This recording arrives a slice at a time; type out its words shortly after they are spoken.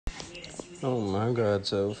Oh my god,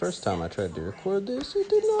 so first time I tried to record this, it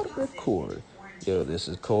did not record. Yo, this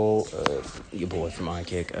is Cole, your boy from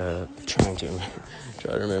iKick, trying to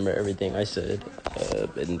try to remember everything I said,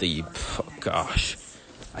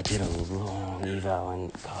 I did a long eval,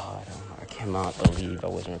 and God, I cannot believe I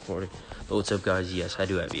wasn't recording. But what's up, guys? Yes, I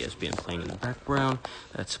do have ESPN playing in the background.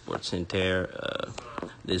 That's Sports Inter.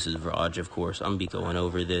 This is Vraj, of course. I'm gonna be going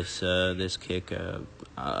over this kick.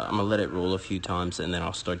 I'm gonna let it roll a few times, and then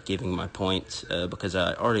I'll start giving my points because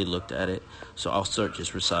I already looked at it. So I'll start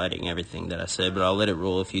just reciting everything that I said, but I'll let it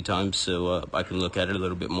roll a few times so I can look at it a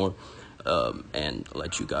little bit more and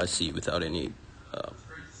let you guys see without any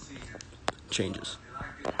changes.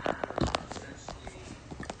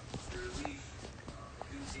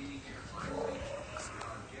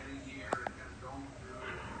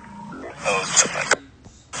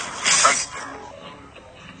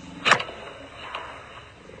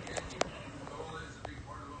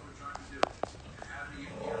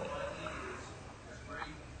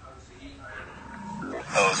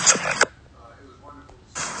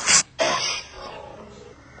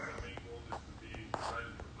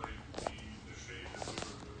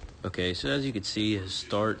 Okay, so as you can see, his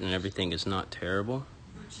start and everything is not terrible.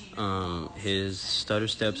 His stutter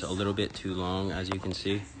step's a little bit too long, as you can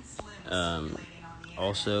see.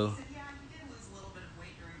 Also,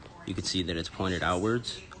 you can see that it's pointed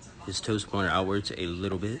outwards. His toes pointed outwards a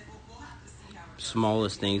little bit.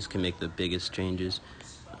 Smallest things can make the biggest changes.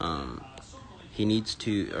 He needs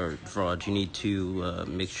to, or Vraj, you need to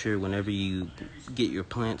make sure whenever you get your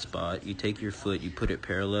plant spot, you take your foot, you put it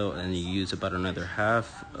parallel, and you use about another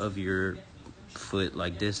half of your foot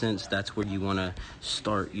like distance. That's where you want to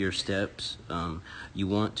start your steps. You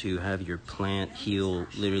want to have your plant heel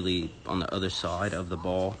literally on the other side of the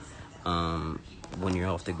ball when you're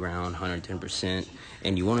off the ground, 110%.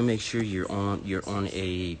 And you want to make sure you're on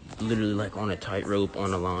a literally like on a tightrope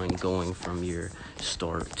on a line going from your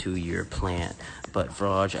start to your plant. But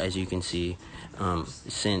Vraj, as you can see,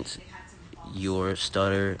 since your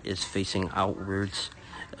stutter is facing outwards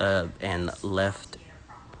and left,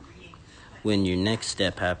 when your next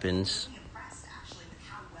step happens,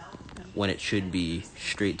 when it should be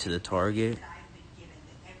straight to the target,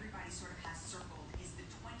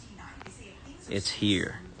 it's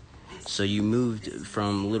here. So you moved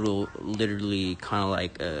from literally kind of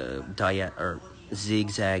like a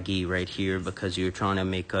zigzaggy right here because you're trying to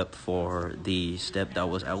make up for the step that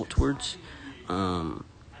was outwards. And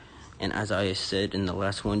as I said in the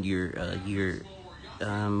last one, your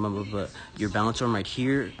balance arm right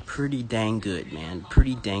here, pretty dang good, man.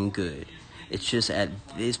 Pretty dang good. It's just at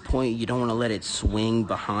this point, you don't want to let it swing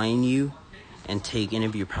behind you and take any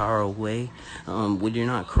of your power away. When you're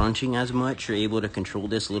not crunching as much, you're able to control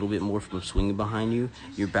this a little bit more from swinging behind you.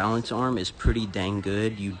 Your balance arm is pretty dang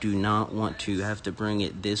good. You do not want to have to bring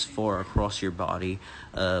it this far across your body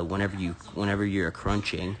whenever you're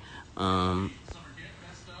crunching.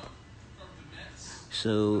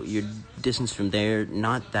 So your distance from there,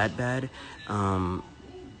 not that bad.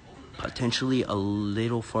 Potentially a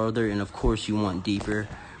little farther, and of course you want deeper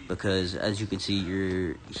because as you can see,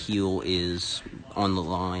 your heel is on the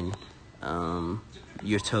line.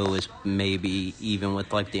 Your toe is maybe even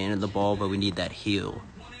with like the end of the ball, but we need that heel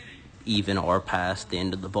even or past the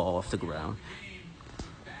end of the ball off the ground.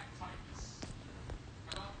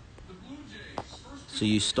 So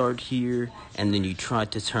you start here, and then you try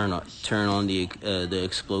to turn on the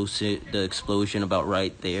explosion about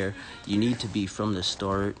right there. You need to be from the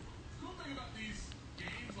start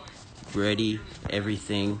ready,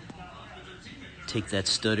 everything. Take that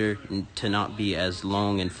stutter to not be as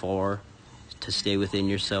long and far, to stay within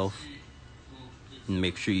yourself, and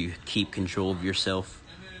make sure you keep control of yourself.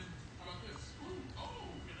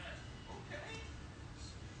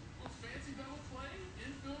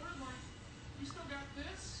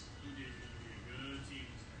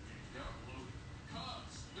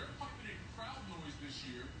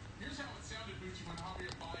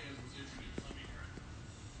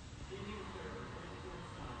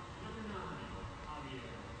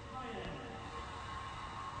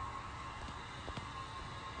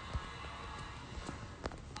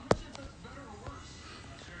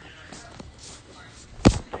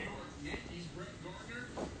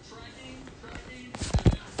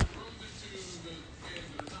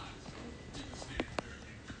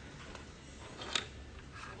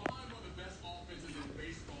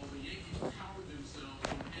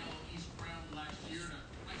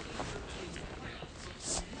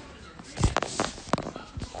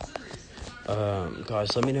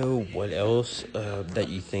 Guys, let me know what else that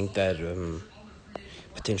you think that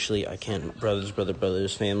potentially I can.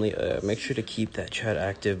 Brothers, family, make sure to keep that chat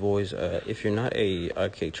active, boys. If you're not a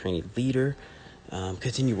IK training leader,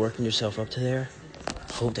 continue working yourself up to there.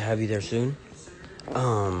 Hope to have you there soon.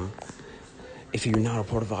 If you're not a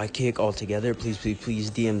part of iKick altogether, please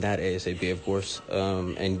DM that ASAP, of course,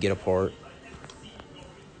 and get a part.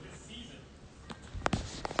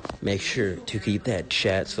 Make sure to keep that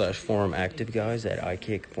chat/forum active, guys, that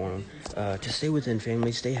iKick forum. To stay within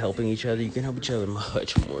family, stay helping each other. You can help each other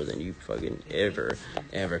much more than you fucking ever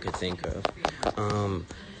could think of.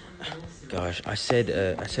 Gosh, I said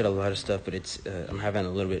a lot of stuff, but it's I'm having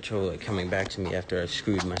a little bit of trouble coming back to me after I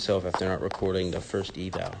screwed myself after not recording the first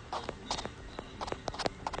eval.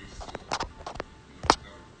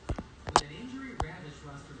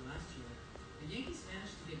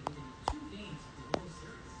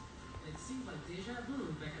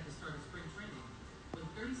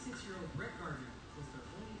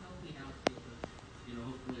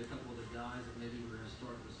 Hopefully a couple of the guys that maybe we're going to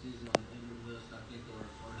start the season on the injured list, I think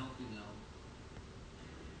are healthy now.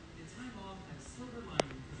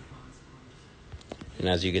 And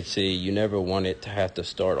as you can see, you never want it to have to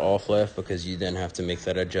start off left because you then have to make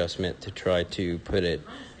that adjustment to try to put it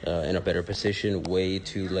in a better position way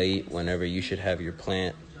too late whenever you should have your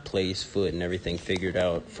plant, place, foot, and everything figured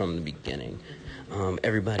out from the beginning.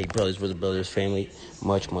 Everybody, brothers, family,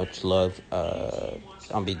 much love.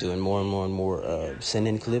 I'll be doing more and more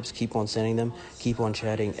send-in clips. Keep on sending them. Keep on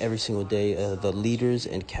chatting every single day. The leaders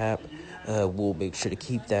and Cap will make sure to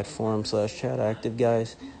keep that forum/chat active,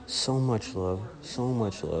 guys. So much love.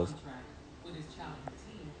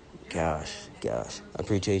 Gosh. I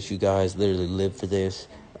appreciate you guys. Literally live for this.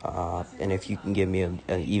 And if you can give me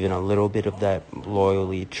even a little bit of that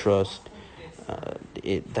loyalty, trust,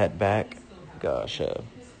 that back, gosh,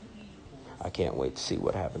 I can't wait to see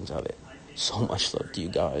what happens of it. So much love to you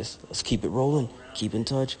guys. Let's keep it rolling. Keep in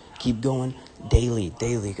touch. Keep going. Daily,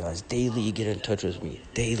 guys. Daily, you get in touch with me.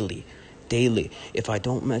 Daily. If I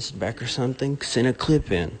don't message back or something, send a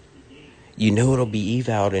clip in. You know it'll be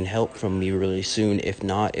eval'd and help from me really soon. If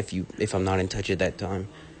not, if I'm not in touch at that time.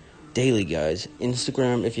 Daily, guys.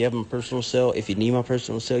 Instagram, if you have my personal cell, if you need my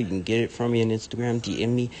personal cell, you can get it from me on Instagram.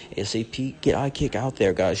 DM me ASAP. Get iKick out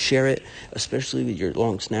there, guys. Share it, especially with your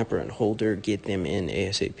long snapper and holder. Get them in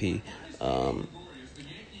ASAP.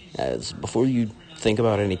 As before you think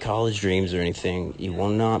about any college dreams or anything, you will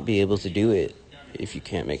not be able to do it if you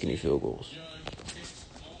can't make any field goals.